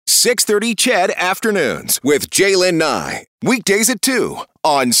6:30 CHED Afternoons with Jaylen Nye. Weekdays at 2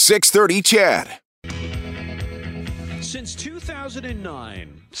 on 6:30 CHED. Since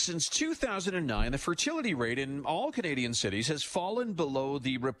 2009, the fertility rate in all Canadian cities has fallen below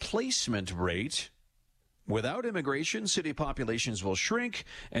the replacement rate. Without immigration, city populations will shrink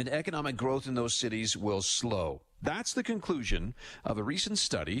and economic growth in those cities will slow. That's the conclusion of a recent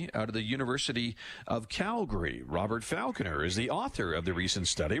study out of the University of Calgary. Robert Falconer is the author of the recent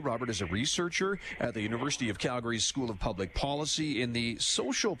study. Robert is a researcher at the University of Calgary's School of Public Policy in the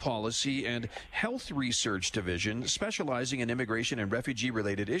Social Policy and Health Research Division, specializing in immigration and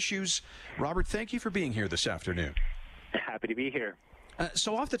refugee-related issues. Robert, thank you for being here this afternoon. Happy to be here.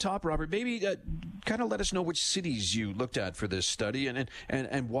 So off the top, Robert, maybe kind of let us know which cities you looked at for this study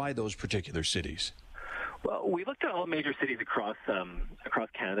and why those particular cities. Well, we looked at all major cities across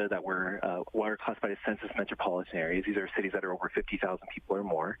Canada that were classified as census metropolitan areas. These are cities that are over 50,000 people or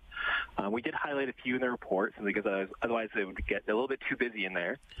more. We did highlight a few in the report because otherwise it would get a little bit too busy in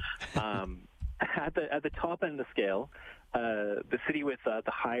there. At the top end of the scale, the city with the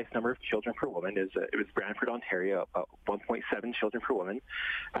highest number of children per woman it was Brantford, Ontario, about 1.7 children per woman.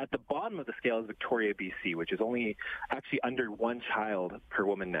 At the bottom of the scale is Victoria, BC, which is only actually under one child per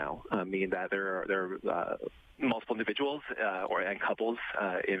woman now, meaning that there are multiple individuals and couples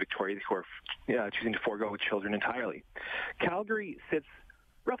in Victoria who are choosing to forego children entirely. Calgary sits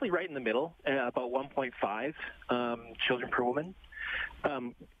roughly right in the middle, about 1.5 children per woman.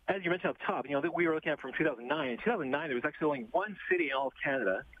 As you mentioned up top, that we were looking at from 2009. In 2009, there was actually only one city in all of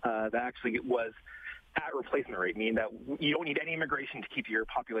Canada that actually was at replacement rate, meaning that you don't need any immigration to keep your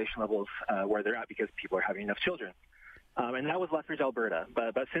population levels where they're at because people are having enough children. And that was Lethbridge, Alberta.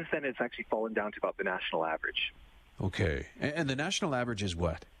 But since then, it's actually fallen down to about the national average. Okay. And the national average is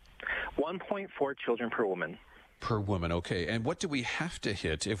what? 1.4 children per woman. Per woman, okay. And what do we have to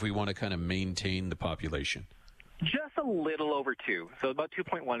hit if we want to kind of maintain the population? Just a little over 2. So about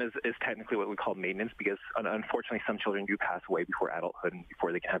 2.1 is technically what we call maintenance because, unfortunately, some children do pass away before adulthood and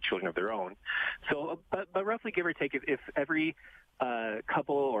before they can have children of their own. So, but roughly give or take, if every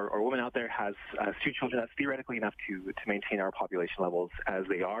couple or woman out there has 2 children, that's theoretically enough to maintain our population levels as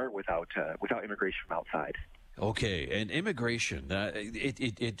they are without immigration from outside. Okay, and immigration,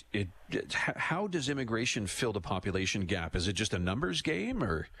 how does immigration fill the population gap? Is it just a numbers game,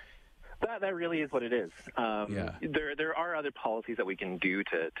 or...? That really is what it is. There are other policies that we can do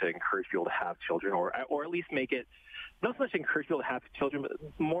to encourage people to have children, or at least make it not so much encourage people to have children, but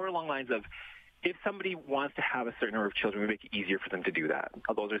more along the lines of if somebody wants to have a certain number of children, we make it easier for them to do that.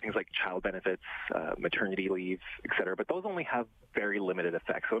 Those are things like child benefits, maternity leave, et cetera, but those only have very limited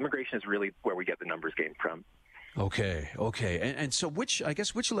effects. So immigration is really where we get the numbers game from. Okay. And so which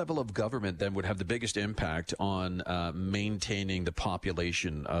level of government then would have the biggest impact on maintaining the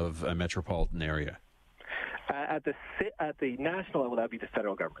population of a metropolitan area? At the national level, that would be the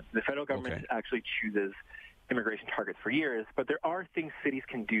federal government. The federal government actually chooses immigration targets for years, but there are things cities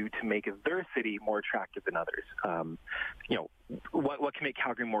can do to make their city more attractive than others. What can make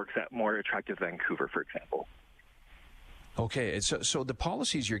Calgary more attractive than Vancouver, for example? Okay, so the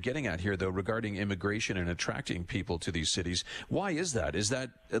policies you're getting at here, though, regarding immigration and attracting people to these cities, why is that? Is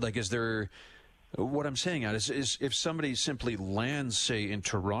there, what I'm saying is if somebody simply lands, say, in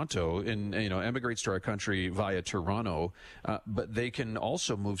Toronto, emigrates to our country via Toronto, but they can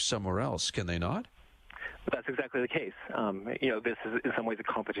also move somewhere else, can they not? That's exactly the case. This is in some ways a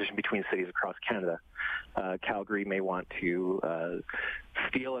competition between cities across Canada. Calgary may want to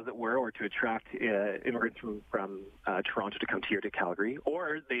steal, as it were, or to attract immigrants from Toronto to come here to Calgary.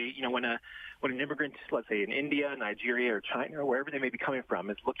 Or they, when an immigrant, let's say in India, Nigeria, or China, or wherever they may be coming from,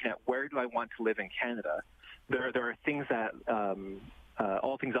 is looking at where do I want to live in Canada, there are things that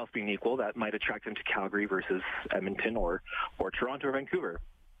all things else being equal, that might attract them to Calgary versus Edmonton or Toronto or Vancouver.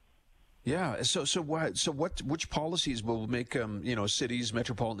 Yeah. So which policies will make cities,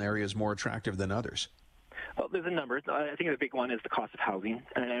 metropolitan areas more attractive than others? Well, there's a number. I think the big one is the cost of housing,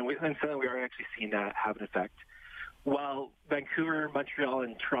 and we are actually seeing that have an effect. While Vancouver, Montreal,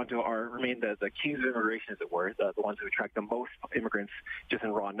 and Toronto remain the kings of immigration, as it were, the ones who attract the most immigrants just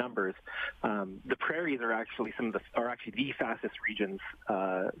in raw numbers, the prairies are actually the fastest regions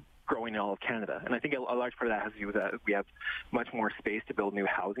growing growing in all of Canada. And I think a large part of that has to do with that we have much more space to build new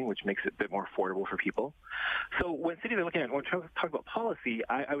housing, which makes it a bit more affordable for people. So when cities are looking at, when we're talking about policy,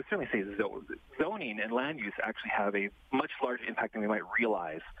 I would certainly say zoning and land use actually have a much larger impact than we might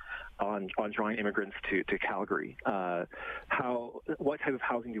realize on drawing immigrants to Calgary. What type of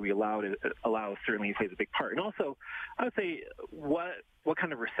housing do we allow certainly plays a big part. And also, I would say what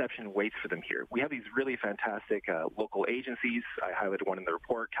kind of reception waits for them here. We have these really fantastic local agencies. I highlighted one in the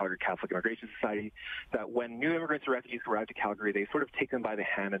report, Calgary Catholic Immigration Society, that when new immigrants or refugees arrive to Calgary, they sort of take them by the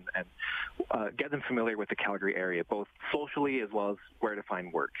hand and get them familiar with the Calgary area, both socially as well as where to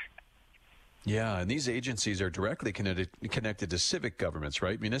find work. Yeah, and these agencies are directly connected to civic governments,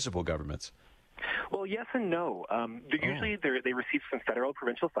 right? Municipal governments. Well, yes and no. Usually they receive some federal,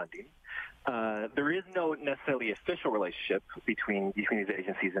 provincial funding. There is no necessarily official relationship between these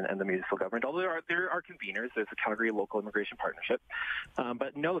agencies and the municipal government, although there are conveners. There's a Calgary Local Immigration Partnership.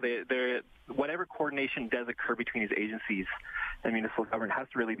 But no, whatever coordination does occur between these agencies and municipal government has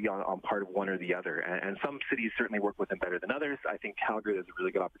to really be on part of one or the other. And some cities certainly work with them better than others. I think Calgary has a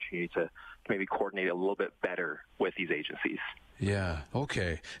really good opportunity to maybe coordinate a little bit better with these agencies. Yeah.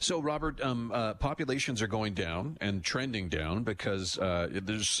 Okay. So, Robert, populations are going down and trending down because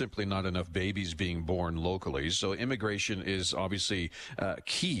there's simply not enough babies being born locally. So immigration is obviously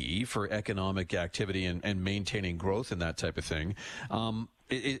key for economic activity and maintaining growth and that type of thing.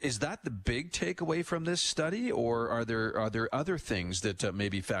 Is that the big takeaway from this study, or are there other things that may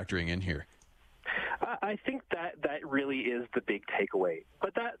be factoring in here? I think that really is the big takeaway.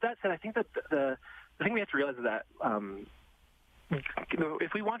 But that said, I think that the thing we have to realize is that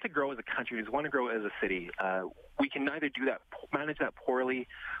if we want to grow as a country, if we want to grow as a city, we can either manage that poorly,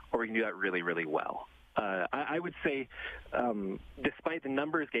 or we can do that really, really well. I would say, despite the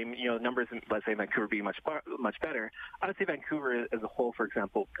numbers game, numbers in, let's say, Vancouver being much better, I would say Vancouver as a whole, for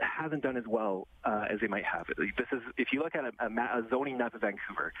example, hasn't done as well as they might have. If you look at a zoning map of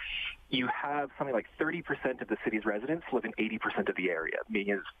Vancouver, you have something like 30% of the city's residents live in 80% of the area,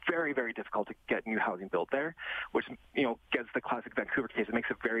 meaning it's very, very difficult to get new housing built there, which gets the classic Vancouver case. It makes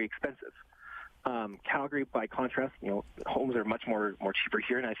it very expensive. Calgary, by contrast, homes are much more cheaper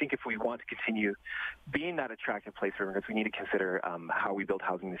here, and I think if we want to continue being that attractive place for immigrants, we need to consider how we build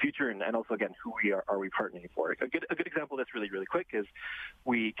housing in the future, and also, again, who are we partnering for. A good example of this really, really quick is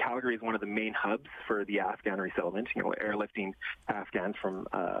Calgary is one of the main hubs for the Afghan resettlement, airlifting Afghans from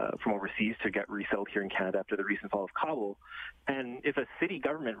overseas to get resettled here in Canada after the recent fall of Kabul. And if a city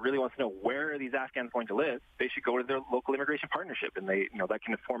government really wants to know where are these Afghans going to live, they should go to their local immigration partnership, and that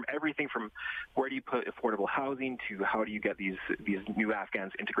can inform everything from where do you put affordable housing to how do you get these new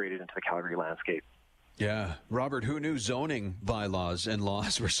Afghans integrated into the Calgary landscape. Yeah. Robert, who knew zoning bylaws and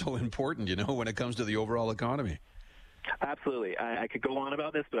laws were so important, when it comes to the overall economy? Absolutely. I could go on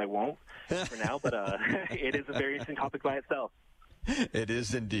about this, but I won't for now. But it is a very interesting topic by itself. It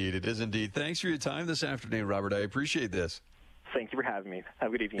is indeed. It is indeed. Thanks for your time this afternoon, Robert. I appreciate this. Thank you for having me.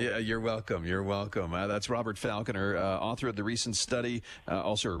 Have a good evening. Yeah, you're welcome. You're welcome. That's Robert Falconer, author of the recent study,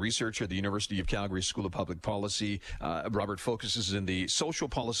 also a researcher at the University of Calgary School of Public Policy. Robert focuses in the Social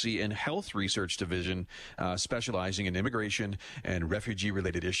Policy and Health Research Division, specializing in immigration and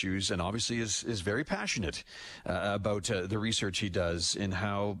refugee-related issues, and obviously is very passionate about the research he does in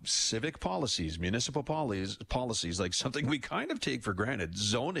how civic policies, municipal policies, like something we kind of take for granted,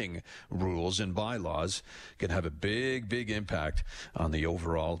 zoning rules and bylaws, can have a big, big impact on the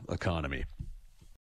overall economy.